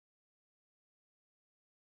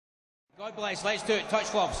God bless, let's do it,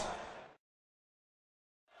 touch gloves.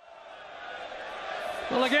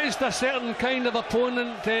 Well, against a certain kind of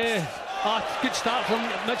opponent, good start from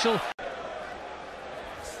Mitchell.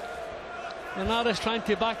 Linares trying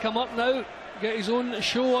to back him up now, get his own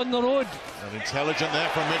show on the road. And intelligent there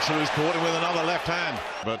from Mitchell, who's caught him with another left hand.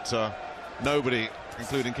 But nobody,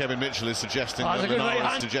 including Kevin Mitchell, is suggesting that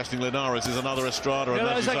Linares is another Estrada. And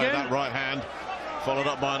as you say, that right hand followed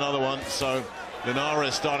up by another one. So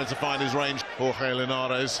Linares starting to find his range. Jorge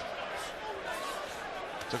Linares.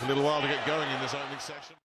 Took a little while to get going in this opening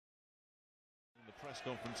session. In the press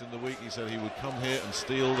conference in the week, he said he would come here and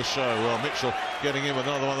steal the show. Well, Mitchell getting in with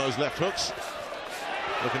another one of those left hooks.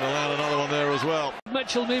 Looking to land another one there as well.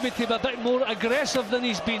 Mitchell maybe to be a bit more aggressive than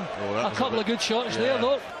he's been. A couple of good shots there,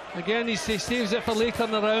 though. Again, he saves it for later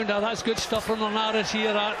in the round. That's good stuff from Linares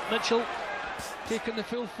here at Mitchell. Taking the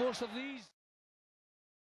full force of these.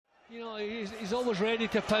 You know, he's always ready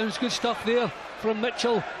to pounce. Good stuff there from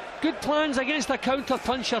Mitchell. Good plans against a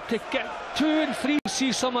counter-puncher to get 2 and 3.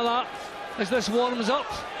 See some of that as this warms up.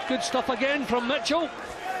 Good stuff again from Mitchell.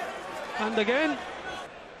 And again,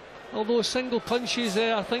 although single punches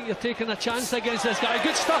there, I think you're taking a chance against this guy.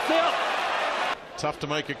 Good stuff there. Tough to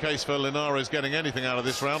make a case for Linares getting anything out of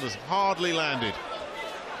this round. Has hardly landed.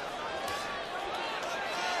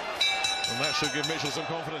 And that should give Mitchell some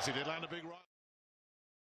confidence. He did land a big right.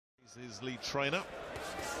 He's his lead trainer.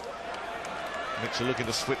 Mitchell looking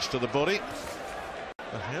to switch to the body.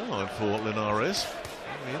 The hairline for Linares.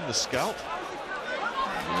 In the scalp.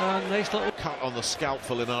 Nice little cut on the scalp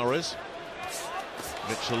for Linares.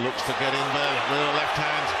 Mitchell looks to get in there with a left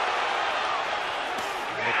hand.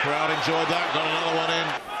 The crowd enjoyed that. Got another one in.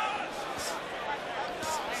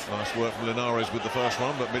 Nice work from Linares with the first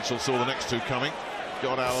one, but Mitchell saw the next two coming.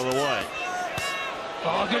 Got out of the way.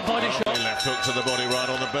 Oh, good body shot. Left hook to the body right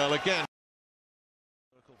on the bell again.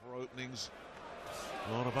 Circle for openings.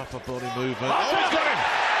 A lot of upper body movement. Oh, he's got him!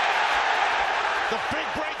 The big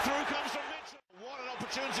breakthrough comes from Mitchell. What an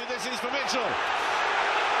opportunity this is for Mitchell.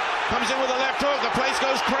 Comes in with a left hook. The place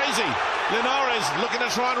goes crazy. Linares looking to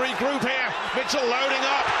try and regroup here. Mitchell loading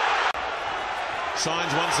up.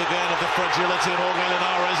 Signs once again of the fragility of Jorge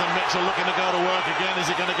Linares, and Mitchell looking to go to work again. Is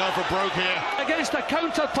he going to go for broke here? Against a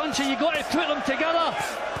counter-puncher, you got to put them together.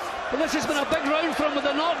 But this has been a big round for him with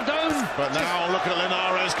a knockdown. But now look at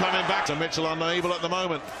Linares coming back. So Mitchell unable at the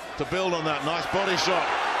moment to build on that. Nice body shot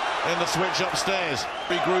in the switch upstairs.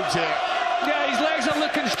 Regrouped here. Yeah, his legs are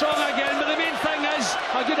looking strong again, but the main thing is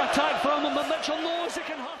a good attack from him, but Mitchell knows it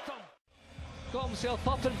can hurt him. Got himself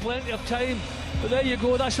up in plenty of time, but there you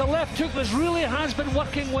go. That's the left hook that really has been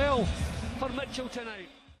working well for Mitchell tonight.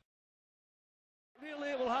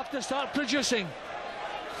 Really will have to start producing.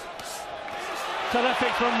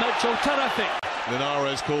 Terrific from Mitchell, terrific.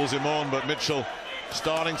 Linares calls him on, but Mitchell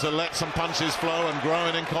starting to let some punches flow and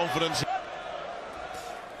growing in confidence.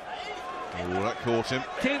 Oh, that caught him.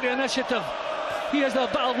 Take the initiative. He has a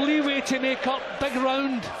bit of leeway to make up. Big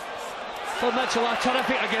round for Mitchell.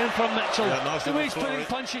 Terrific again from Mitchell. Yeah, nice the way he's putting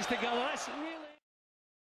punches together. That's really...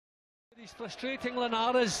 He's frustrating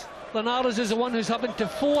Linares. Linares is the one who's having to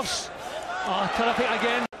force. Terrific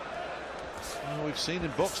again. Well, we've seen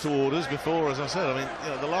him box to orders before, as I said. I mean, you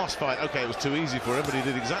know, the last fight, okay, it was too easy for him, but he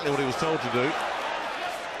did exactly what he was told to do.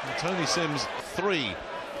 And Tony Sims 3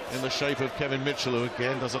 in the shape of Kevin Mitchell, who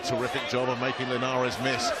again does a terrific job of making Linares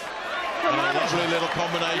miss. And a lovely little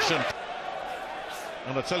combination.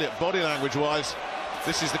 And I tell you, body language-wise,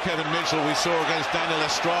 this is the Kevin Mitchell we saw against Daniel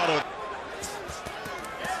Estrada.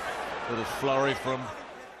 Little flurry from...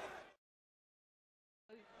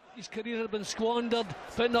 His career had been squandered,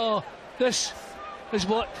 but no, this is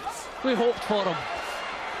what we hoped for him.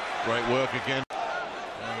 Great work again.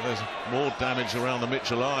 And there's more damage around the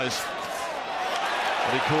Mitchell eyes.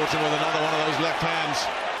 But he caught him with another one of those left hands.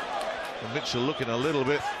 And Mitchell looking a little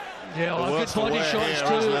bit... Yeah, good body shots here,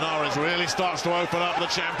 too. As Linares really starts to open up the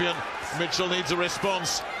champion. Mitchell needs a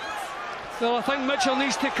response. Well, I think Mitchell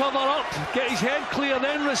needs to cover up, get his head clear,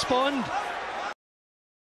 then respond.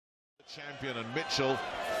 The champion, and Mitchell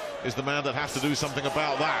is the man that has to do something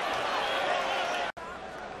about that.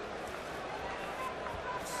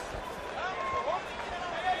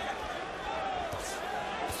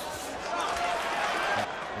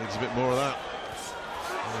 Needs a bit more of that.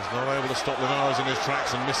 He's not able to stop Linares in his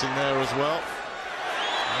tracks and missing there as well.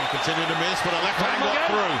 And continuing to miss, but a left hand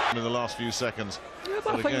got through in the last few seconds. Yeah,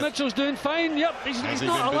 but I think Mitchell's doing fine. Yep, he's has he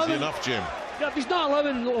not been allowing, busy enough, Jim? Yep, he's not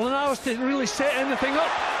allowing Linares to really set anything up.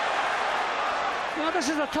 No, this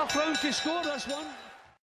is a tough round to score, this one.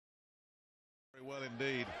 Very well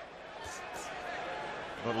indeed.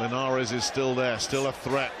 But Linares is still there, still a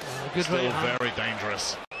threat, still very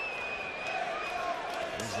dangerous.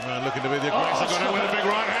 Looking to be the aggressor, got in with a big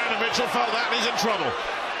right hand, and Mitchell felt that, and he's in trouble.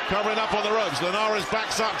 Covering up on the ropes, Linares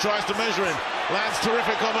backs up, tries to measure him, lands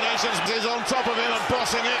terrific combinations, is on top of him and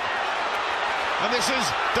bossing it. And this is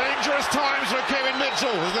dangerous times for Kevin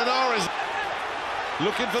Mitchell, as Linares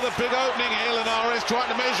looking for the big opening here. Linares trying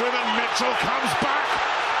to measure him, and Mitchell comes back.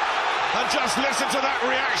 And just listen to that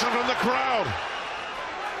reaction from the crowd.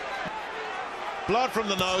 Blood from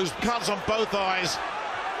the nose, cuts on both eyes,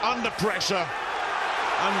 under pressure.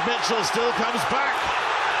 And Mitchell still comes back.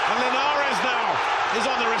 And Linares now is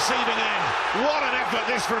on the receiving end. What an effort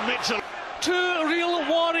this from Mitchell. Two real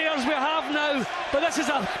warriors we have now, but this is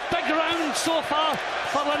a big round so far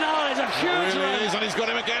for Linares, a huge round. And he's got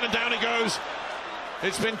him again, and down he goes.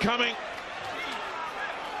 It's been coming.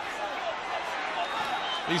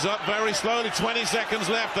 He's up very slowly, 20 seconds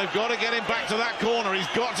left. They've got to get him back to that corner. He's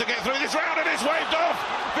got to get through this round, and it's waved off.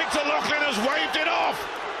 Victor Loughlin has waved it off.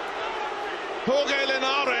 Jorge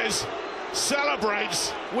Linares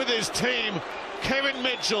celebrates with his team. Kevin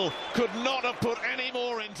Mitchell could not have put any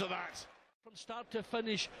more into that. From start to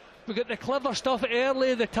finish, we got the clever stuff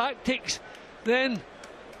early, the tactics. Then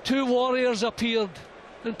two warriors appeared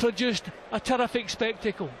and produced a terrific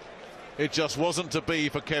spectacle. It just wasn't to be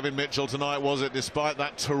for Kevin Mitchell tonight, was it, despite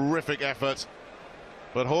that terrific effort?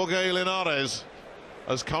 But Jorge Linares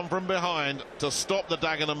has come from behind to stop the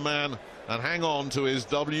Dagenham man and hang on to his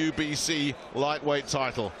WBC lightweight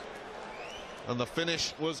title. And the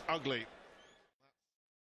finish was ugly.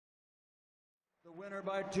 The winner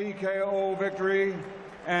by TKO victory,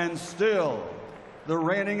 and still the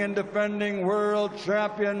reigning and defending world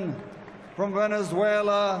champion from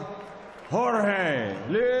Venezuela, Jorge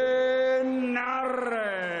Linares.